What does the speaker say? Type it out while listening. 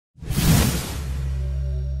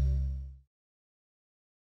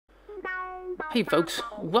Hey folks,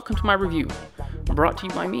 welcome to my review, brought to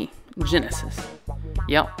you by me, Genesis.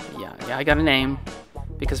 Yeah, I got a name,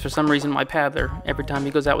 because for some reason my paddler, every time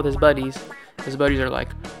he goes out with his buddies are like,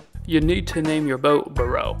 you need to name your boat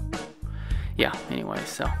Burrow. Yeah, anyway,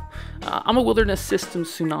 so, I'm a Wilderness Systems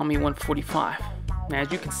Tsunami 145. Now, as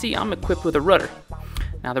you can see, I'm equipped with a rudder.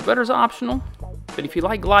 Now, the rudder's optional, but if you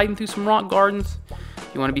like gliding through some rock gardens,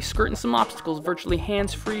 you want to be skirting some obstacles virtually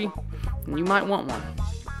hands-free, then you might want one.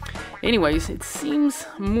 Anyways, it seems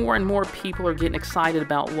more and more people are getting excited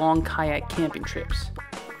about long kayak camping trips.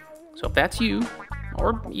 So if that's you,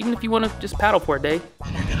 or even if you want to just paddle for a day,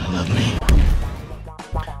 then you're gonna love me.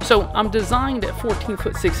 So I'm designed at 14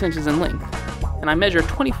 foot 6 inches in length, and I measure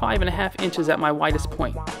 25.5 inches at my widest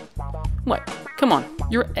point. What? Come on,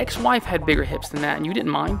 your ex-wife had bigger hips than that and you didn't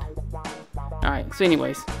mind? Alright, so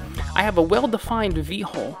anyways, I have a well-defined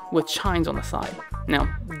V-hole with chines on the side.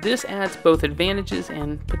 Now, this adds both advantages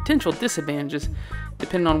and potential disadvantages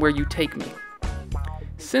depending on where you take me.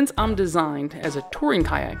 Since I'm designed as a touring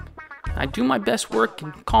kayak, I do my best work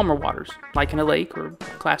in calmer waters, like in a lake or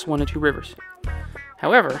class 1 and 2 rivers.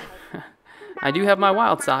 However, I do have my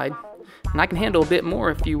wild side, and I can handle a bit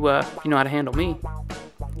more if you know how to handle me.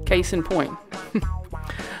 Case in point,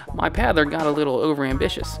 my paddler got a little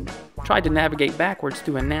overambitious and tried to navigate backwards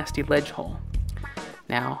through a nasty ledge hole.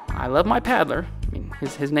 Now, I love my paddler. I mean,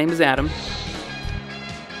 his name is Adam.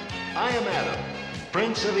 I am Adam,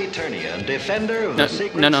 Prince of Eternia and defender of the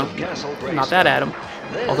secrets of Castle Grayskull. Not that Adam,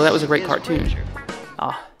 although that was a great cartoon.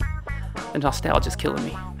 The nostalgia's killing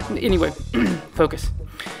me. Anyway, focus.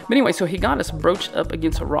 But anyway, so he got us broached up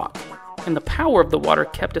against a rock, and the power of the water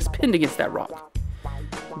kept us pinned against that rock.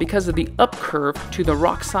 Because of the up curve to the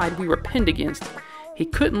rock side we were pinned against, he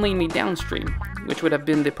couldn't lean me downstream, which would have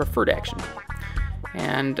been the preferred action,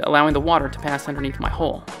 and allowing the water to pass underneath my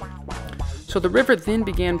hull. So the river then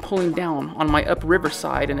began pulling down on my upriver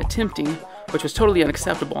side and attempting, which was totally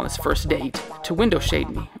unacceptable on this first date, to window shade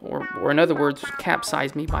me, or in other words,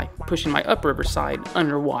 capsize me by pushing my upriver side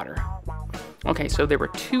underwater. Okay, so there were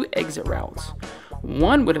two exit routes.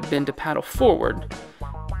 One would have been to paddle forward,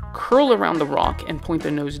 curl around the rock, and point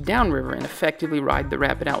the nose downriver and effectively ride the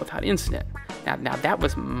rapid out without incident. Now that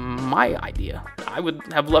was my idea. I would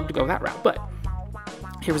have loved to go that route, but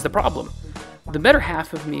here was the problem. The better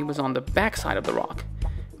half of me was on the backside of the rock,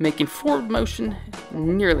 making forward motion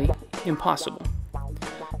nearly impossible.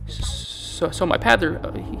 So my paddler,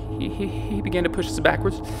 he began to push us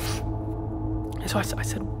backwards. And so I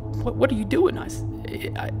said, what are you doing?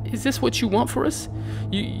 Is this what you want for us?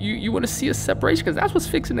 You want to see a separation? Because that's what's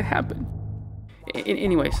fixing to happen.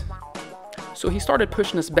 Anyways, so he started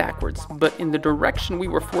pushing us backwards, but in the direction we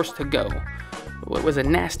were forced to go, it was a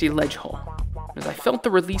nasty ledge hole. As I felt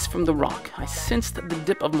the release from the rock, I sensed the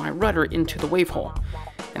dip of my rudder into the wave hole,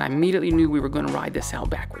 and I immediately knew we were going to ride this out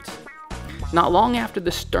backwards. Not long after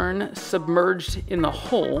the stern submerged in the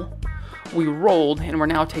hole, we rolled and were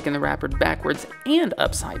now taking the rapid backwards and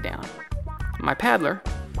upside down. My paddler,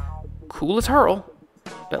 cool as hurl,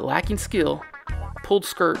 but lacking skill, pulled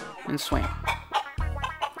skirt and swam.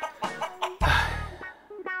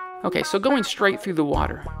 Okay, so going straight through the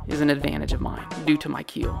water is an advantage of mine due to my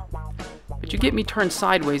keel. But you get me turned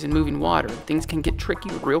sideways in moving water, things can get tricky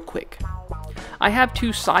real quick. I have two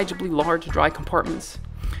sizably large dry compartments,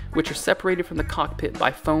 which are separated from the cockpit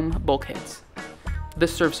by foam bulkheads.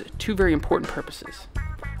 This serves two very important purposes.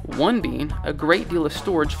 One being a great deal of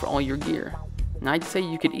storage for all your gear. And I'd say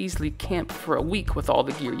you could easily camp for a week with all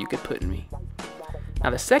the gear you could put in me. Now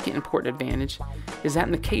the second important advantage is that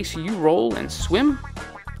in the case you roll and swim,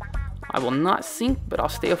 I will not sink, but I'll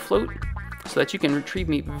stay afloat so that you can retrieve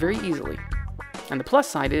me very easily. And the plus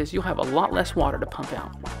side is you'll have a lot less water to pump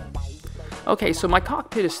out. Okay, so my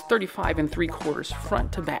cockpit is 35 3/4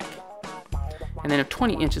 front to back, and then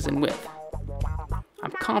 20 inches in width.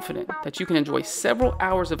 I'm confident that you can enjoy several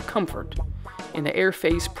hours of comfort in the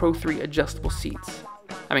Airphase Pro 3 adjustable seats.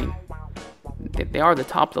 I mean, they are the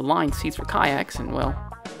top of the line seats for kayaks, and well,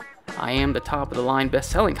 I am the top of the line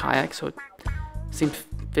best-selling kayak, so it seems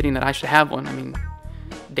fitting that I should have one. I mean,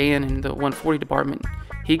 Dan in the 140 department,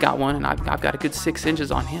 he got one, and I've got a good 6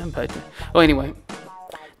 inches on him, but, well, anyway.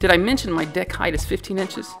 Did I mention my deck height is 15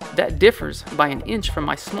 inches? That differs by an inch from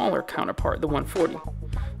my smaller counterpart, the 140,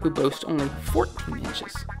 who boasts only 14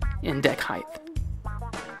 inches in deck height.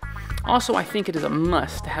 Also, I think it is a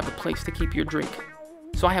must to have a place to keep your drink.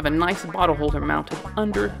 So I have a nice bottle holder mounted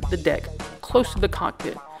under the deck, close to the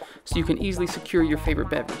cockpit, so you can easily secure your favorite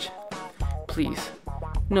beverage. Please,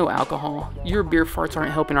 no alcohol. Your beer farts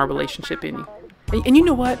aren't helping our relationship any. And you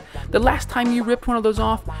know what? The last time you ripped one of those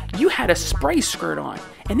off, you had a spray skirt on,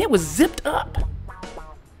 and it was zipped up.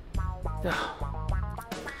 Ugh.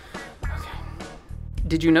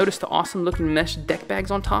 Did you notice the awesome looking mesh deck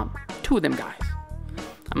bags on top? 2 of them guys.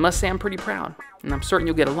 I must say I'm pretty proud, and I'm certain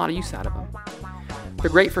you'll get a lot of use out of them.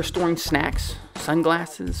 They're great for storing snacks,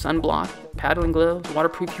 sunglasses, sunblock, paddling gloves,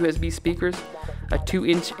 waterproof USB speakers, a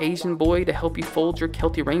 2-inch Asian boy to help you fold your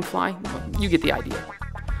Kelty rainfly. You get the idea.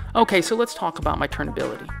 Okay, so let's talk about my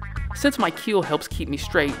turnability. Since my keel helps keep me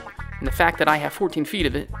straight, and the fact that I have 14 feet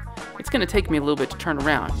of it, it's going to take me a little bit to turn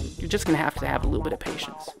around. You're just going to have a little bit of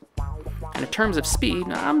patience. And in terms of speed,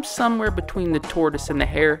 I'm somewhere between the tortoise and the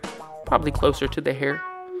hare, probably closer to the hare.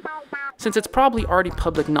 Since it's probably already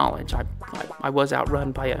public knowledge, I was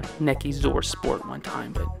outrun by a Necky Zor sport one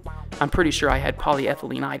time, but I'm pretty sure I had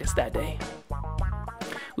polyethylenitis that day.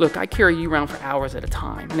 Look, I carry you around for hours at a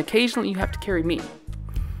time, and occasionally you have to carry me.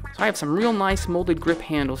 So I have some real nice molded grip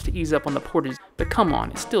handles to ease up on the portage, but come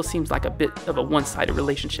on, it still seems like a bit of a one-sided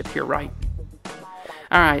relationship here, right?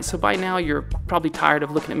 Alright, so by now you're probably tired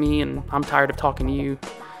of looking at me, and I'm tired of talking to you,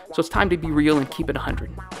 so it's time to be real and keep it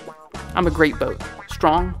 100. I'm a great boat,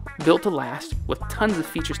 strong, built to last, with tons of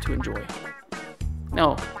features to enjoy.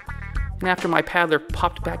 Oh, and after my paddler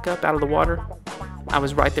popped back up out of the water, I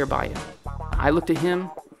was right there by him. I looked at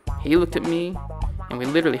him, he looked at me, and we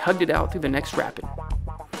literally hugged it out through the next rapid.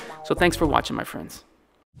 So thanks for watching, my friends.